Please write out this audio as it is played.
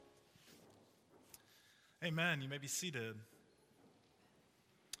Amen. You may be seated.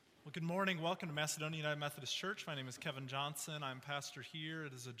 Well, good morning. Welcome to Macedonia United Methodist Church. My name is Kevin Johnson. I'm pastor here.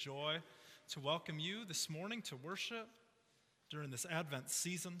 It is a joy to welcome you this morning to worship during this Advent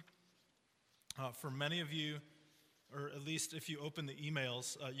season. For many of you, or at least if you open the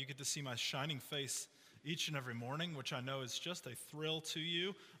emails, you get to see my shining face each and every morning, which I know is just a thrill to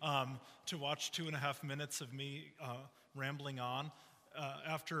you, to watch 2.5 minutes of me rambling on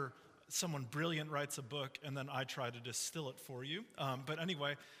after someone brilliant writes a book, and then I try to distill it for you. But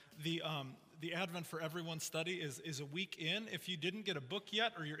anyway, the Advent for Everyone study is a week in. If you didn't get a book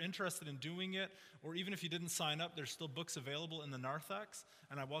yet, or you're interested in doing it, or even if you didn't sign up, there's still books available in the narthex,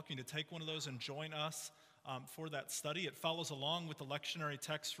 and I welcome you to take one of those and join us for that study. It follows along with the lectionary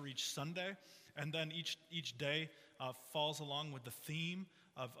text for each Sunday, and then each day falls along with the theme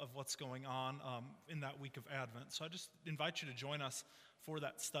of what's going on in that week of Advent. So I just invite you to join us for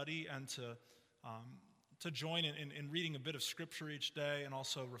that study and to join in reading a bit of Scripture each day and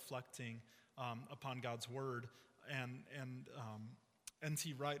also reflecting upon God's Word. And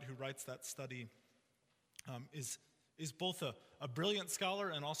N.T. Wright, who writes that study, is both a brilliant scholar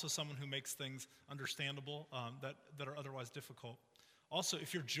and also someone who makes things understandable that are otherwise difficult. Also,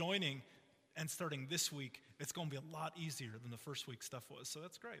 if you're joining and starting this week, it's going to be a lot easier than the first week stuff was. So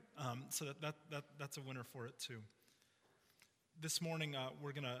that's great. So that's a winner for it too. This morning,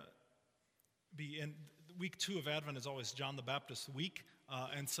 we're going to be in week 2 of Advent is always John the Baptist week.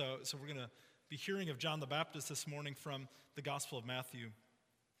 And so we're going to be hearing of John the Baptist this morning from the Gospel of Matthew,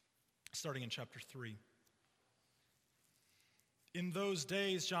 starting in chapter 3. In those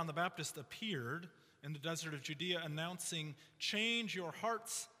days, John the Baptist appeared in the desert of Judea, announcing, "Change your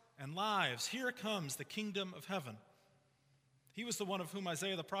hearts and lives. Here comes the kingdom of heaven." He was the one of whom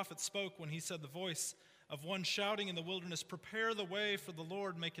Isaiah the prophet spoke when he said, "The voice of one shouting in the wilderness, prepare the way for the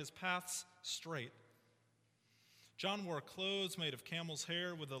Lord, make his paths straight." John wore clothes made of camel's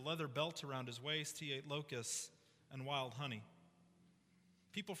hair with a leather belt around his waist. He ate locusts and wild honey.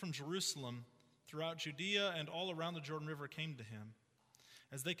 People from Jerusalem, throughout Judea, and all around the Jordan River came to him.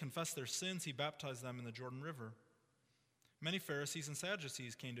 As they confessed their sins, he baptized them in the Jordan River. Many Pharisees and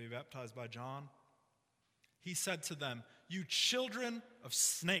Sadducees came to be baptized by John. He said to them, "You children of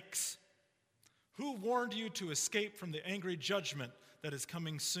snakes! Who warned you to escape from the angry judgment that is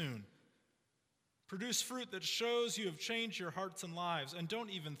coming soon? Produce fruit that shows you have changed your hearts and lives, and don't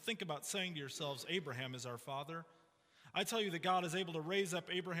even think about saying to yourselves, 'Abraham is our father.' I tell you that God is able to raise up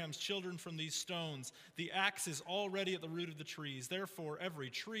Abraham's children from these stones. The axe is already at the root of the trees. Therefore,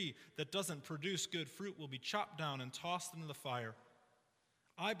 every tree that doesn't produce good fruit will be chopped down and tossed into the fire.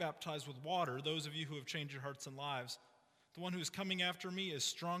 I baptize with water those of you who have changed your hearts and lives. The one who is coming after me is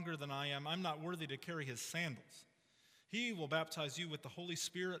stronger than I am. I'm not worthy to carry his sandals. He will baptize you with the Holy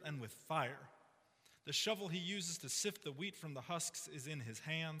Spirit and with fire. The shovel he uses to sift the wheat from the husks is in his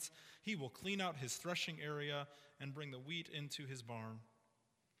hands. He will clean out his threshing area and bring the wheat into his barn.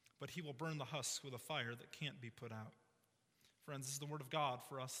 But he will burn the husks with a fire that can't be put out." Friends, this is the word of God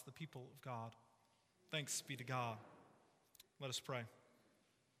for us, the people of God. Thanks be to God. Let us pray.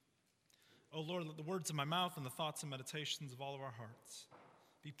 O Lord, let the words of my mouth and the thoughts and meditations of all of our hearts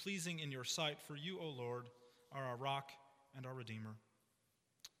be pleasing in your sight, for you, O Lord, are our rock and our Redeemer.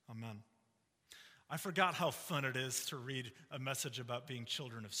 Amen. I forgot how fun it is to read a message about being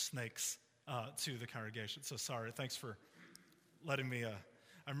children of snakes to the congregation. So sorry. Thanks for letting me. I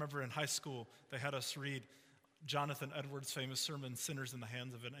remember in high school, they had us read Jonathan Edwards' famous sermon, "Sinners in the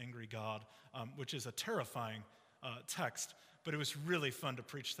Hands of an Angry God," which is a terrifying text, but it was really fun to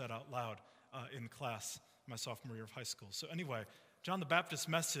preach that out loud in class my sophomore year of high school. So anyway, John the Baptist's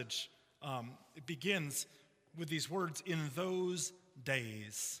message, it begins with these words, "In those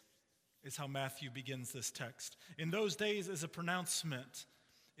days," is how Matthew begins this text. In those days is a pronouncement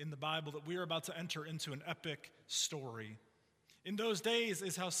in the Bible that we are about to enter into an epic story. In those days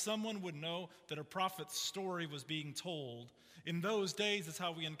is how someone would know that a prophet's story was being told. In those days is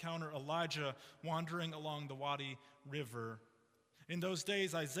how we encounter Elijah wandering along the Wadi River. In those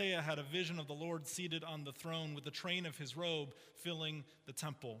days, Isaiah had a vision of the Lord seated on the throne with the train of his robe filling the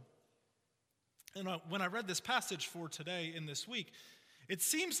temple. And when I read this passage for today in this week, it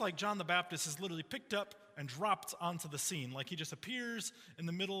seems like John the Baptist is literally picked up and dropped onto the scene, like he just appears in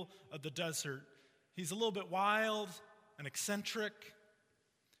the middle of the desert. He's a little bit wild and eccentric.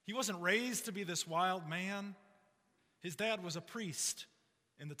 He wasn't raised to be this wild man. His dad was a priest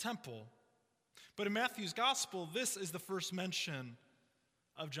in the temple. But in Matthew's gospel, this is the first mention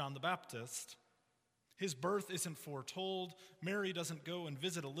of John the Baptist. His birth isn't foretold. Mary doesn't go and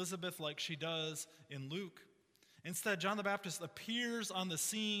visit Elizabeth like she does in Luke. Instead, John the Baptist appears on the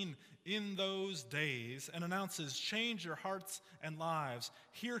scene in those days and announces, change your hearts and lives.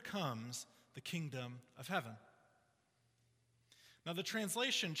 Here comes the kingdom of heaven. Now, the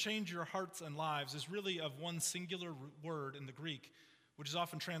translation, change your hearts and lives, is really of one singular word in the Greek, which is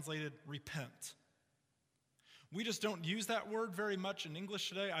often translated repent. We just don't use that word very much in English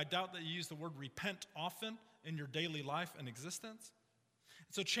today. I doubt that you use the word repent often in your daily life and existence.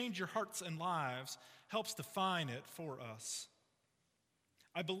 So change your hearts and lives helps define it for us.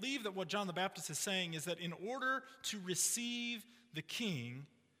 I believe that what John the Baptist is saying is that in order to receive the king,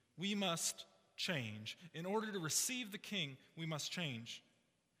 we must change. In order to receive the king, we must change.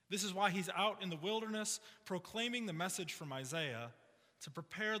 This is why he's out in the wilderness proclaiming the message from Isaiah to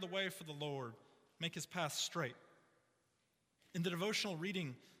prepare the way for the Lord, make his path straight. In the devotional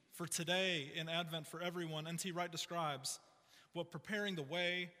reading for today in Advent for Everyone, N.T. Wright describes what preparing the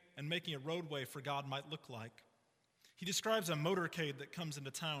way and making a roadway for God might look like. He describes a motorcade that comes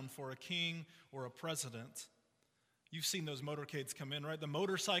into town for a king or a president. You've seen those motorcades come in, right? The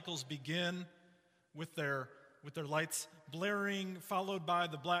motorcycles begin with their lights blaring, followed by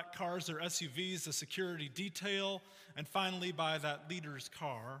the black cars, their SUVs, the security detail, and finally by that leader's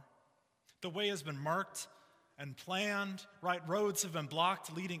car. The way has been marked and planned, right? Roads have been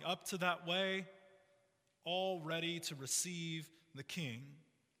blocked leading up to that way, all ready to receive the king.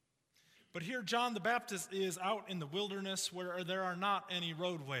 But here John the Baptist is out in the wilderness where there are not any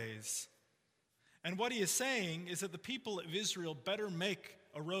roadways. And what he is saying is that the people of Israel better make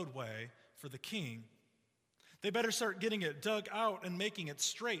a roadway for the king. They better start getting it dug out and making it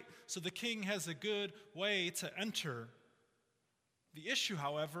straight so the king has a good way to enter. The issue,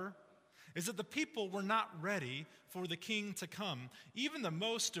 however, is that the people were not ready for the king to come, even the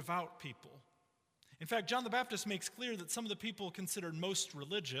most devout people. In fact, John the Baptist makes clear that some of the people considered most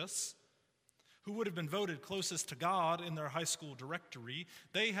religious, who would have been voted closest to God in their high school directory,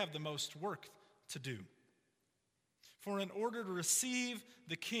 they have the most work to do. For in order to receive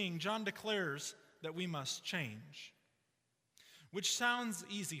the king, John declares that we must change, which sounds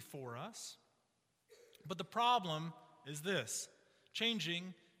easy for us, but the problem is this: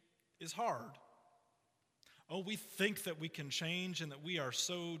 changing is hard. Oh, we think that we can change and that we are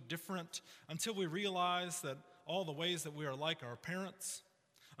so different until we realize that all the ways that we are like our parents,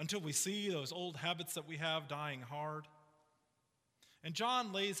 until we see those old habits that we have dying hard. And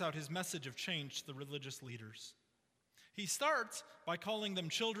John lays out his message of change to the religious leaders. He starts by calling them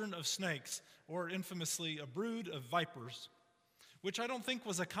children of snakes, or infamously, a brood of vipers, which I don't think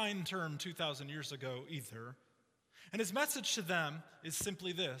was a kind term 2,000 years ago either. And his message to them is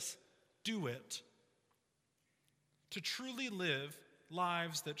simply this: do it. To truly live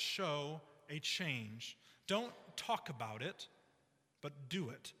lives that show a change. Don't talk about it, but do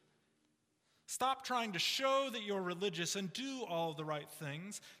it. Stop trying to show that you're religious and do all the right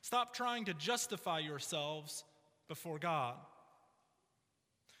things. Stop trying to justify yourselves before God.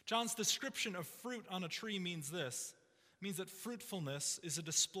 John's description of fruit on a tree means this. It means that fruitfulness is a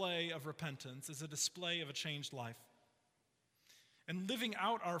display of repentance, is a display of a changed life. And living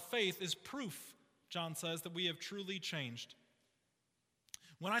out our faith is proof, John says, that we have truly changed.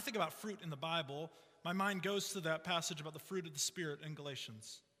 When I think about fruit in the Bible, my mind goes to that passage about the fruit of the Spirit in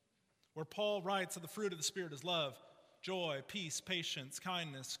Galatians, where Paul writes that the fruit of the Spirit is love, joy, peace, patience,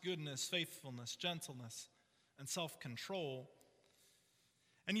 kindness, goodness, faithfulness, gentleness, and self-control.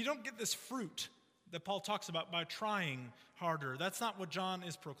 And you don't get this fruit that Paul talks about by trying harder. That's not what John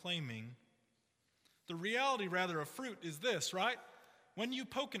is proclaiming. The reality, rather, of fruit is this, right? When you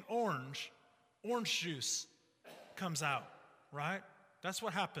poke an orange juice comes out, right? That's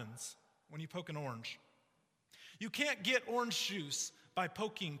what happens when you poke an orange. You can't get orange juice by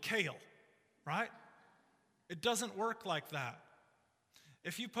poking kale, right? It doesn't work like that.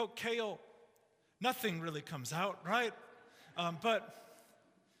 If you poke kale, nothing really comes out, right? But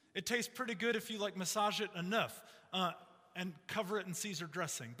it tastes pretty good if you massage it enough and cover it in Caesar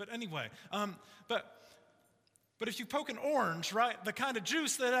dressing. But anyway, but if you poke an orange, right, the kind of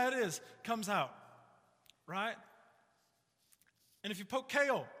juice that is comes out, right? And if you poke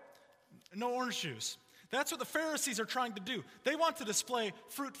kale, no orange juice. That's what the Pharisees are trying to do. They want to display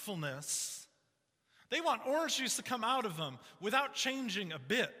fruitfulness. They want orange juice to come out of them without changing a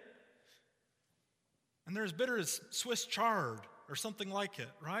bit. And they're as bitter as Swiss chard or something like it,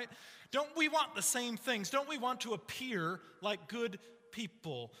 right? Don't we want the same things? Don't we want to appear like good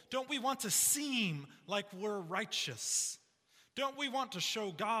people? Don't we want to seem like we're righteous? Don't we want to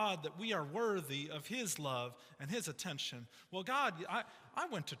show God that we are worthy of His love and His attention? Well, God, I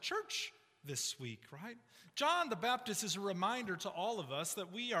went to church this week, right? John the Baptist is a reminder to all of us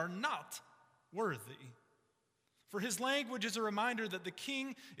that we are not worthy. For his language is a reminder that the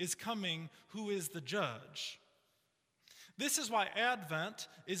king is coming who is the judge. This is why Advent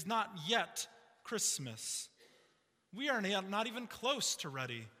is not yet Christmas. We are not even close to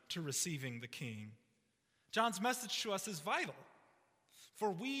ready to receiving the king. John's message to us is vital,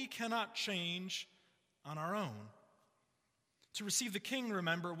 for we cannot change on our own. To receive the king,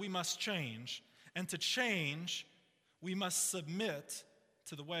 remember, we must change. And to change, we must submit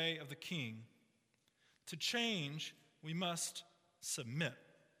to the way of the king. To change, we must submit.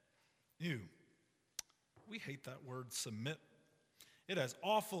 Ew. We hate that word, submit. It has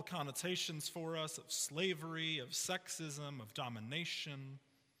awful connotations for us of slavery, of sexism, of domination.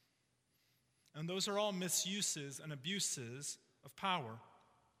 And those are all misuses and abuses of power.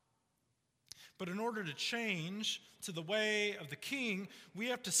 But in order to change to the way of the king, we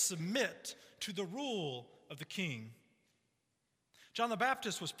have to submit to the rule of the king. John the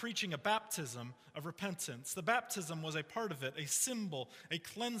Baptist was preaching a baptism of repentance. The baptism was a part of it, a symbol, a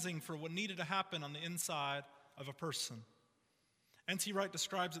cleansing for what needed to happen on the inside of a person. N.T. Wright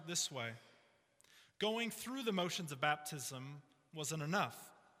describes it this way: going through the motions of baptism wasn't enough.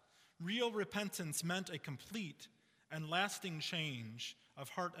 Real repentance meant a complete and lasting change of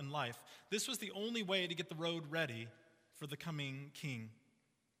heart and life. This was the only way to get the road ready for the coming king.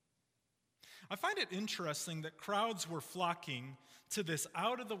 I find it interesting that crowds were flocking to this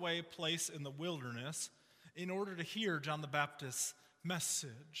out-of-the-way place in the wilderness in order to hear John the Baptist's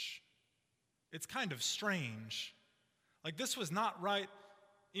message. It's kind of strange. Like, this was not right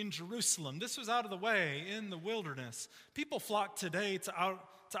in Jerusalem. This was out of the way in the wilderness. People flock today to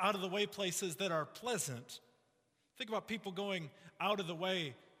out-of-the-way places that are pleasant. Think about people going out of the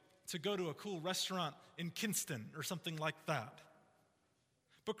way to go to a cool restaurant in Kinston or something like that.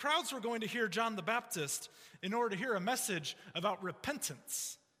 But crowds were going to hear John the Baptist in order to hear a message about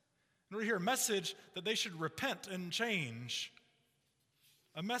repentance, in order to hear a message that they should repent and change,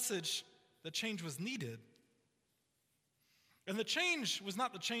 a message that change was needed. And the change was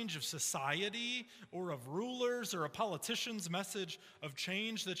not the change of society or of rulers or a politician's message of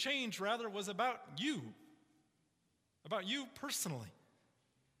change. The change, rather, was about you personally.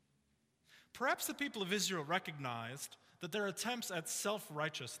 Perhaps the people of Israel recognized that their attempts at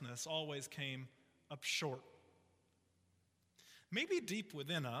self-righteousness always came up short. Maybe deep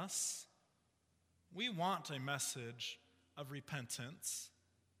within us, we want a message of repentance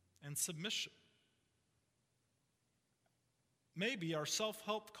and submission. Maybe our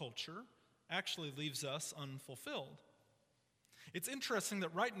self-help culture actually leaves us unfulfilled. It's interesting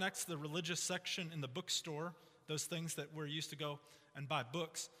that right next to the religious section in the bookstore, those things that we're used to go and buy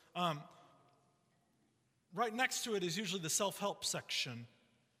books, right next to it is usually the self-help section,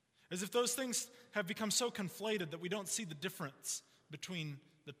 as if those things have become so conflated that we don't see the difference between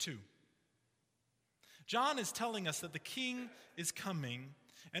the two. John is telling us that the king is coming,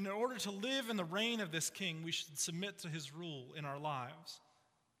 and in order to live in the reign of this king, we should submit to his rule in our lives.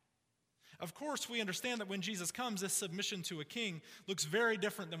 Of course, we understand that when Jesus comes, this submission to a king looks very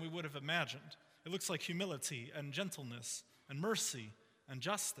different than we would have imagined. It looks like humility and gentleness and mercy and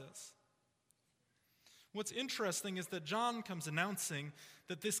justice. What's interesting is that John comes announcing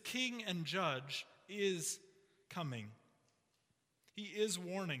that this king and judge is coming. He is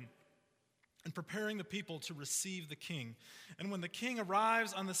warning and preparing the people to receive the king. And when the king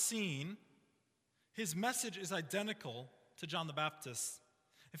arrives on the scene, his message is identical to John the Baptist.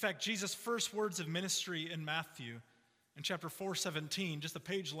 In fact, Jesus' first words of ministry in Matthew, in chapter 4:17, just a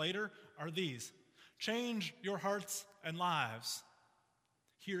page later, are these: change your hearts and lives.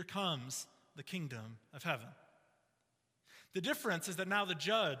 Here comes the kingdom of heaven. The difference is that now the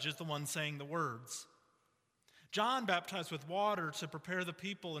judge is the one saying the words. John baptized with water to prepare the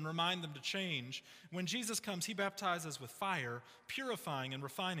people and remind them to change. When Jesus comes, he baptizes with fire, purifying and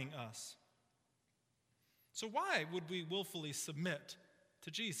refining us. So why would we willfully submit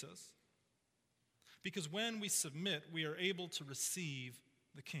to Jesus? Because when we submit, we are able to receive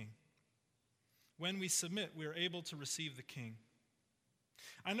the king. When we submit, we are able to receive the king.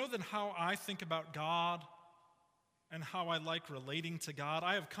 I know that how I think about God and how I like relating to God,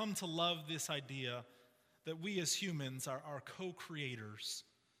 I have come to love this idea that we as humans are co-creators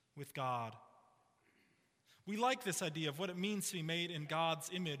with God. We like this idea of what it means to be made in God's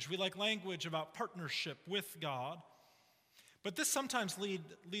image. We like language about partnership with God. But this sometimes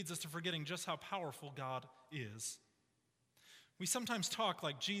leads us to forgetting just how powerful God is. We sometimes talk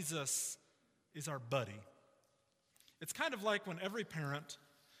like Jesus is our buddy. It's kind of like when every parent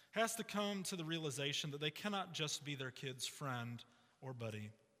has to come to the realization that they cannot just be their kid's friend or buddy.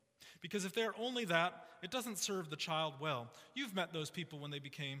 Because if they're only that, it doesn't serve the child well. You've met those people when they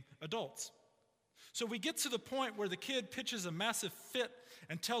became adults. So we get to the point where the kid pitches a massive fit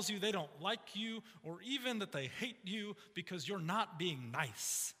and tells you they don't like you, or even that they hate you because you're not being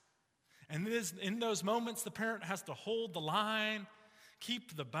nice. And it is in those moments the parent has to hold the line,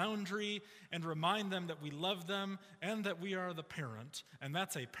 keep the boundary, and remind them that we love them and that we are the parent, and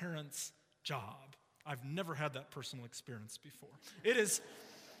that's a parent's job. I've never had that personal experience before. It is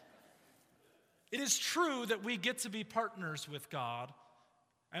true that we get to be partners with God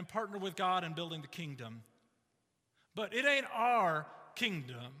and partner with God in building the kingdom. But it ain't our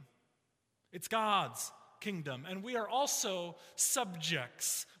kingdom. It's God's kingdom. And we are also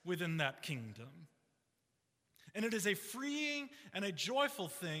subjects within that kingdom. And it is a freeing and a joyful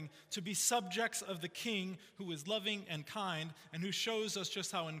thing to be subjects of the King who is loving and kind and who shows us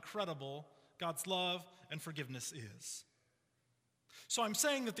just how incredible God's love and forgiveness is. So I'm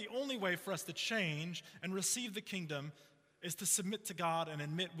saying that the only way for us to change and receive the kingdom is to submit to God and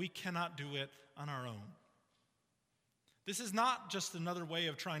admit we cannot do it on our own. This is not just another way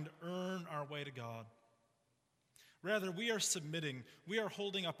of trying to earn our way to God. Rather, we are submitting, we are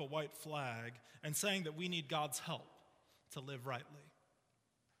holding up a white flag and saying that we need God's help to live rightly.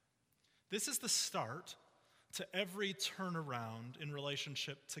 This is the start to every turnaround in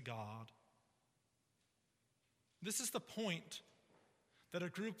relationship to God. This is the point that a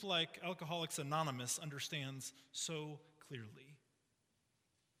group like Alcoholics Anonymous understands so clearly.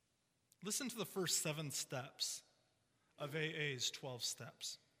 Listen to the first 7 steps of AA's 12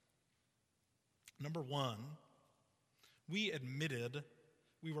 steps. Number 1, we admitted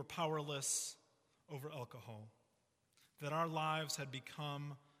we were powerless over alcohol, that our lives had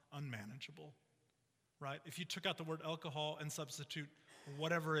become unmanageable, right? If you took out the word alcohol and substitute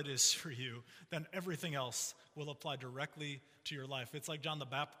whatever it is for you, then everything else will apply directly to your life. It's like John the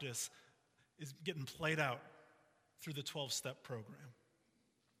Baptist is getting played out through the 12-step program.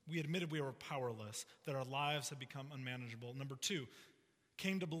 We admitted we were powerless, that our lives had become unmanageable. Number 2,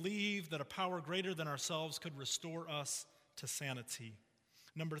 came to believe that a power greater than ourselves could restore us to sanity.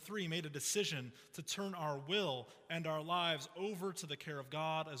 Number 3, made a decision to turn our will and our lives over to the care of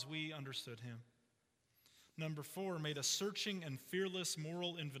God as we understood him. Number 4, made a searching and fearless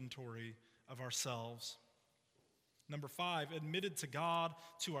moral inventory of ourselves. Number 5, admitted to God,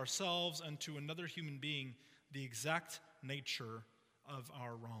 to ourselves, and to another human being the exact nature of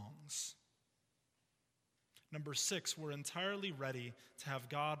our wrongs. Number 6, we're entirely ready to have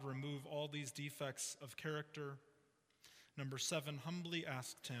God remove all these defects of character. Number 7, humbly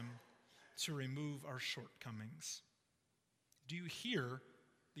asked him to remove our shortcomings. Do you hear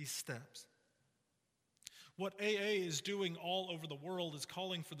these steps? What AA is doing all over the world is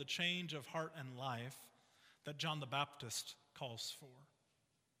calling for the change of heart and life that John the Baptist calls for.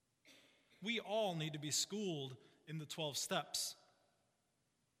 We all need to be schooled in the 12 steps.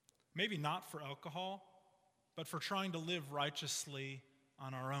 Maybe not for alcohol, but for trying to live righteously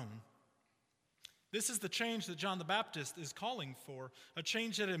on our own. This is the change that John the Baptist is calling for, a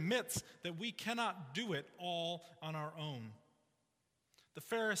change that admits that we cannot do it all on our own. The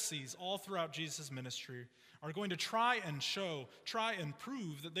Pharisees, all throughout Jesus' ministry, are going to try and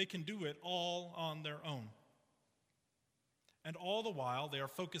prove that they can do it all on their own. And all the while, they are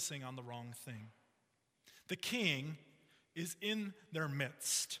focusing on the wrong thing. The king is in their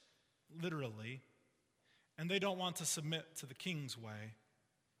midst, literally, and they don't want to submit to the king's way.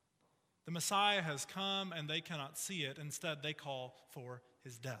 The Messiah has come and they cannot see it. Instead, they call for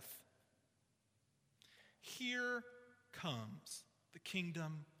his death. Here comes the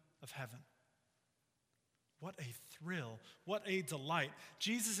kingdom of heaven. What a thrill, what a delight.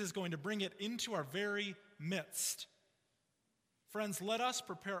 Jesus is going to bring it into our very midst. Friends, let us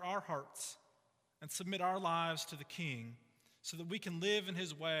prepare our hearts and submit our lives to the King so that we can live in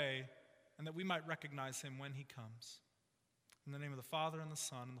his way and that we might recognize him when he comes. In the name of the Father, and the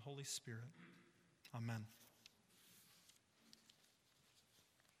Son, and the Holy Spirit. Amen.